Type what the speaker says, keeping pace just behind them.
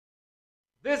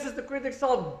This is the Critic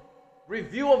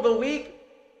review of the week,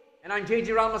 and I'm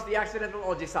JJ Ramos, the accidental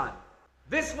Oji-san.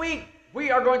 This week, we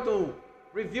are going to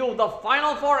review the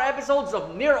final 4 episodes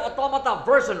of NieR Automata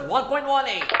version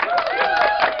 1.1a.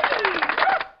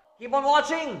 Keep on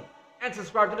watching and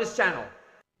subscribe to this channel.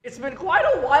 It's been quite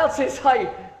a while since I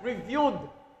reviewed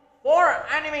 4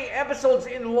 anime episodes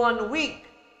in 1 week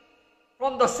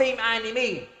from the same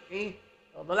anime. Okay?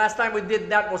 The last time we did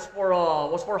that was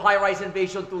for High Rise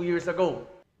Invasion 2 years ago.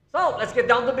 So, let's get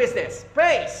down to business.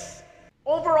 Pace!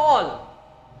 Overall,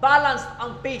 balanced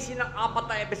ang pacing ng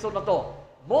 4 na episode na to.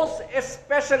 Most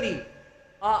especially,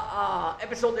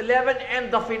 episode 11 and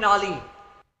the finale.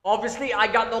 Obviously, I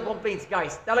got no complaints,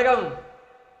 guys. Talagang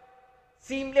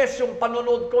seamless yung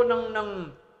panonood ko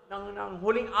ng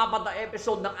huling 4 na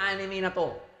episode ng anime na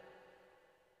to.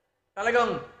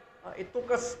 Talagang, it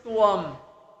took us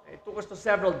to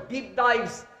several deep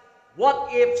dives,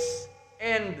 what ifs,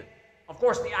 and of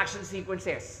course the action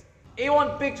sequences.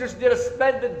 A1 Pictures did a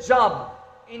splendid job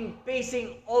in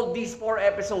pacing all these 4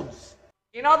 episodes.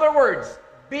 In other words,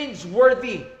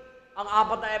 binge-worthy ang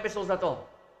 4 na episodes na to.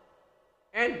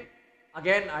 And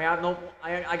again, I got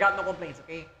no complaints,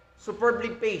 okay?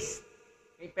 Superbly paced.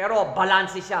 Okay? Pero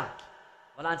balanse siya.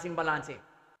 Balancing.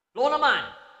 Lo naman,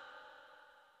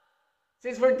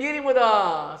 since we're dealing with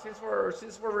since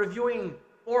we're reviewing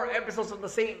 4 episodes of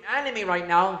the same anime right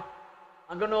now,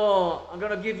 I'm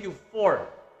gonna give you 4,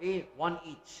 okay? 1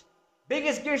 each.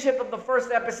 Biggest gear shift of the first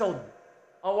episode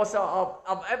was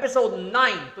of episode 9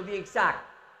 to be exact,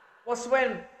 was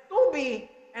when Tubi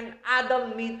and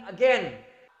Adam meet again.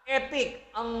 Epic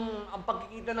ang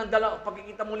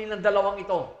pagkikita muli ng dalawang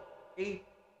ito. Okay?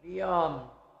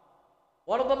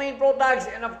 One of the main protags,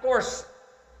 and of course,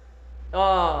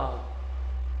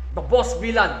 the boss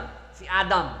villain, si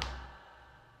Adam.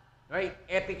 Right?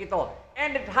 Epic ito.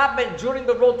 And it happened during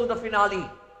the road to the finale.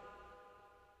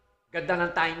 Ganda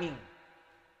ng timing.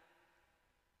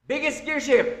 Biggest gear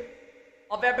shift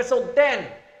of episode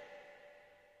 10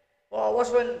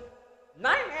 was when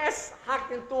 9S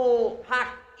hacked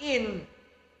in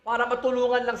para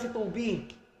matulungan lang si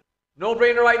Tubi.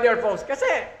 No-brainer right there, folks.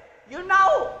 Kasi,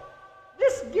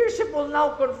 this gear shift will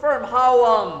now confirm how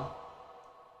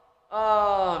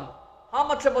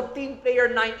much of a team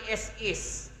player 9S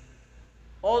is.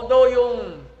 Although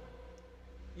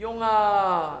yung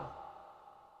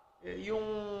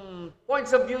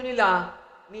points of view nila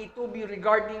ni Tubi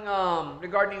regarding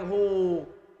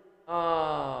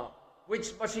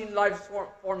which machine life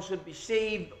form should be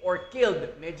saved or killed,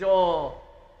 medyo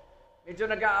there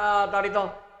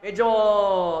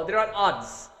are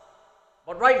odds.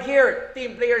 But right here,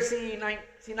 team player si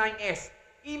 9S,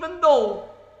 even though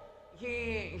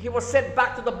he was sent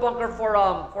back to the bunker for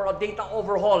a data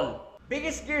overhaul.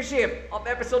 Biggest gear shift of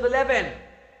episode 11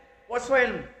 was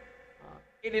when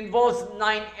it involves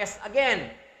 9S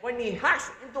again, when he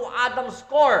hacks into Adam's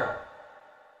core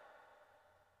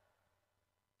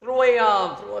through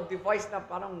a device na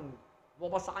parang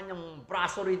bumaba sa kanyang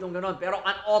braso rito gano'n, pero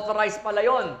unauthorized pala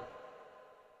yon.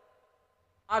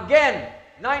 Again,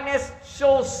 9S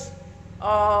shows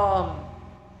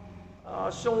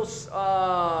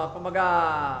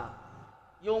kumbaga,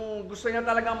 yung gusto niya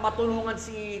talagang matulungan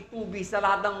si Tubi sa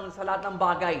lahat ng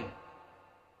bagay.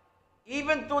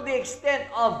 Even to the extent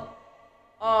of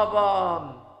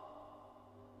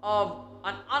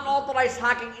an unauthorized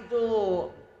hacking into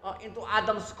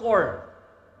Adam's core.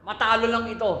 Matalo lang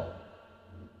ito.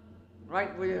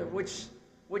 Right? Which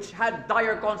had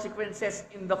dire consequences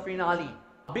in the finale.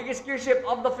 Biggest gear shift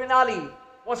of the finale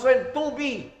was when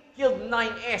Tubi killed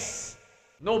 9S.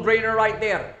 No-brainer right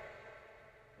there.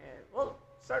 Well,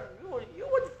 sir, you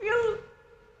would feel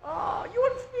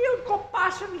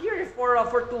compassion here for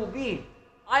Tubi.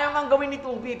 Ayaw nang gawin ni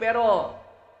Tubi, pero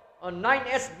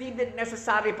 9S deemed it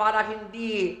necessary para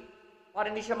hindi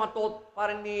totally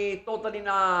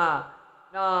na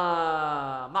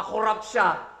makorrupt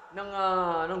siya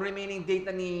ng remaining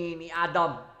data ni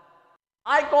Adam.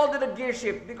 I called it a gear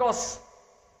shift because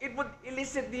it would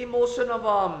elicit the emotion of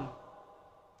what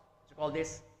you call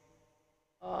this?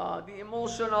 The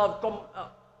emotion of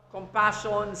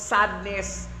compassion,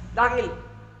 sadness, dahil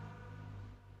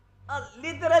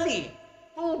literally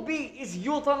 2B is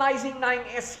euthanizing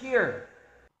 9S here.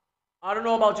 I don't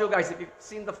know about you guys, if you've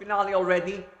seen the finale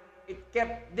already,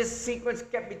 this sequence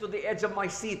kept me to the edge of my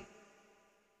seat.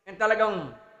 And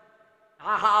talagang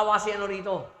nakakaawa si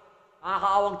rito.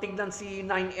 Nakakaawang tignan si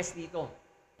 9S dito.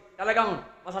 Talagang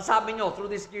masasabi nyo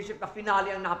through this gear shift na finale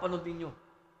ang napanood ninyo.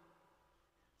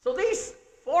 So these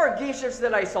 4 gear shifts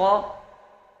that I saw,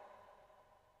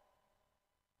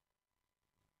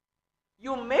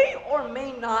 you may or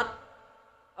may not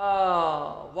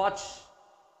watch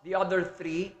the other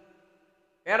three.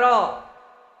 Pero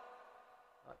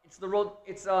it's the road,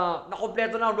 it's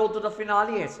nakompleto na road to the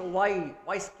finale eh. So why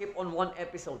skip on one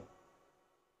episode?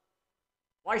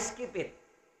 Why skip it?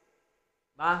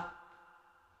 Ba?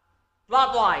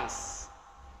 Plot-wise.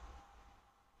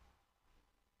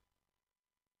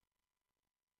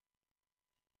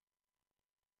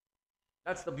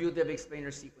 That's the beauty of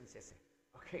explainer sequences.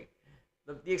 Okay,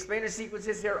 the explainer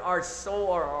sequences here are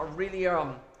really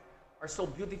so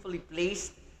beautifully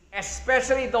placed,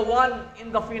 especially the one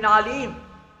in the finale.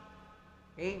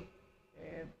 Okay,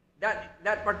 and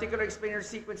that particular explainer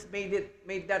sequence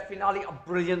made that finale a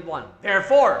brilliant one.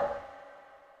 Therefore,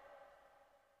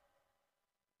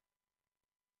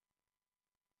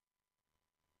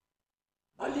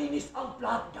 malinis ang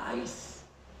plot, guys.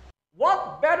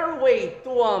 What better way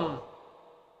to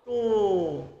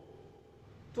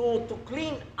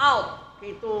clean out,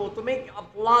 okay, to make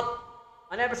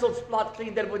an episode's plot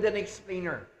clean than with an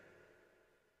explainer.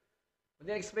 With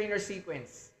an explainer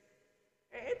sequence.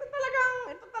 Ito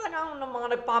talagang ng mga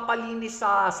nagpapalinis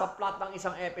sa plot ng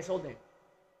isang episode eh.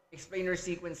 Explainer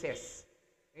sequences.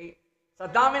 Okay?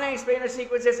 Sa dami ng explainer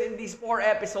sequences in these 4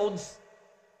 episodes,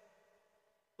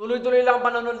 tuloy-tuloy lang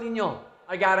panonood ninyo.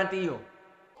 I guarantee you.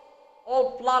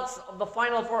 All plots of the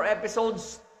final 4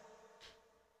 episodes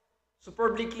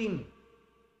superbly clean.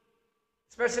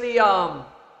 Especially the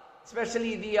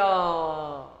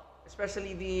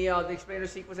explainer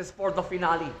sequences for the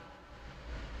finale.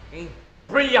 Okay?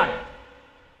 Brilliant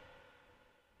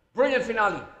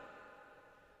finale.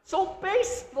 So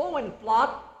pace, flow, and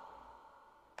plot,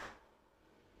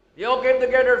 they all came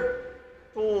together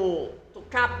to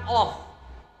cap off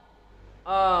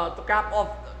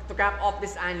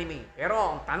this anime. Pero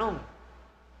ang tanong,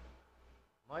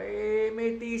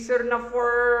 may teaser na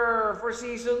for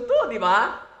season 2, di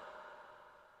ba?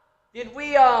 Did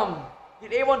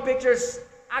A1 Pictures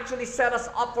actually set us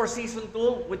up for season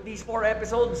 2 with these 4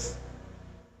 episodes?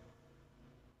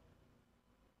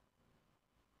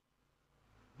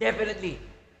 Definitely.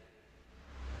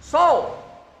 So,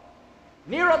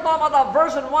 NieR Automata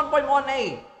version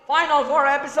 1.1a, final 4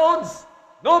 episodes,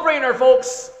 no-brainer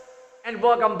folks, and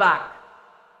welcome back.